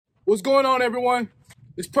What's going on, everyone?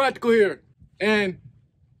 It's Practical here, and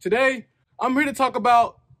today I'm here to talk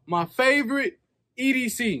about my favorite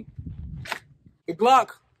EDC, the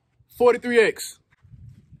Glock 43X.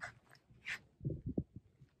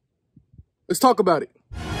 Let's talk about it.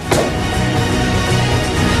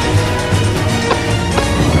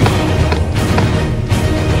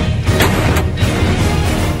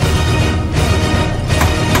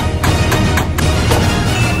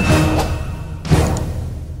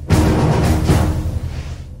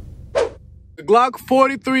 The Glock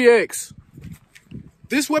 43X.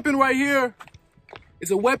 This weapon right here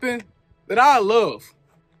is a weapon that I love.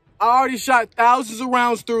 I already shot thousands of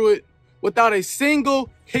rounds through it without a single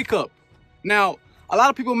hiccup. Now, a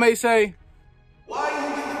lot of people may say, why do you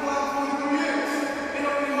get the Glock 43X? It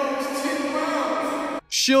only holds 10 rounds.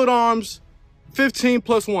 Shield arms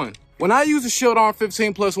 15+1. When I use a shield arm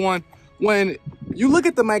 15+1, when you look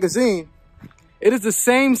at the magazine, it is the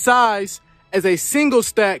same size as a single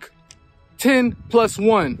stack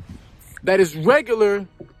 10+1 that is regular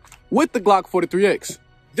with the Glock 43X.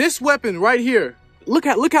 This weapon right here, look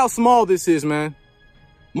how small this is, man.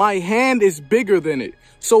 My hand is bigger than it,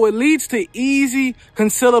 so it leads to easy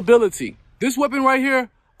concealability. This weapon right here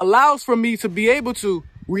allows for me to be able to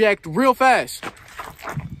react real fast.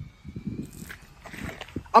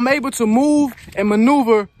 I'm able to move and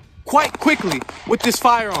maneuver quite quickly with this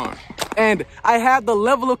firearm, and I have the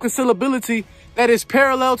level of concealability that is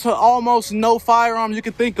parallel to almost no firearm you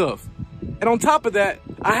can think of. And on top of that,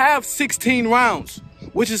 I have 16 rounds,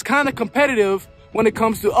 which is kind of competitive when it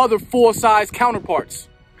comes to other full-size counterparts.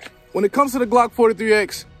 When it comes to the Glock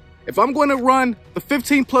 43X, if I'm going to run the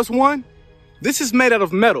 15+1, this is made out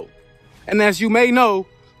of metal. And as you may know,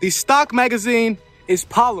 the stock magazine is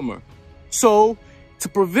polymer. So to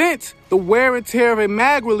prevent the wear and tear of a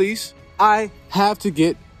mag release, I have to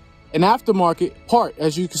get an aftermarket part,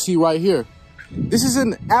 as you can see right here. This is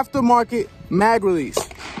an aftermarket mag release.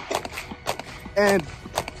 And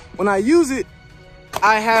when I use it,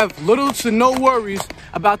 I have little to no worries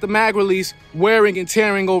about the mag release wearing and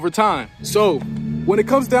tearing over time. So when it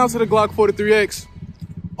comes down to the Glock 43X,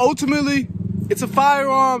 ultimately, it's a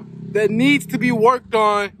firearm that needs to be worked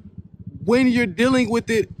on when you're dealing with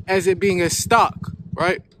it as it being a stock,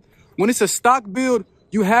 right? When it's a stock build,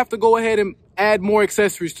 you have to go ahead and add more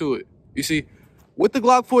accessories to it. You see, with the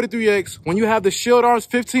Glock 43X, when you have the shield arms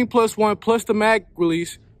 15+1 plus the mag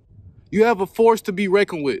release, you have a force to be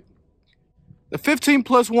reckoned with. The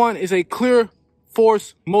 15+1 is a clear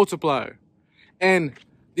force multiplier. And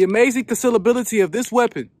the amazing concealability of this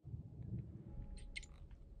weapon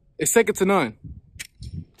is second to none.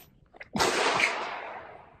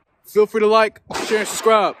 Feel free to like, share, and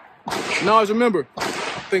subscribe. And always remember,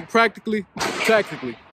 think practically, tactically.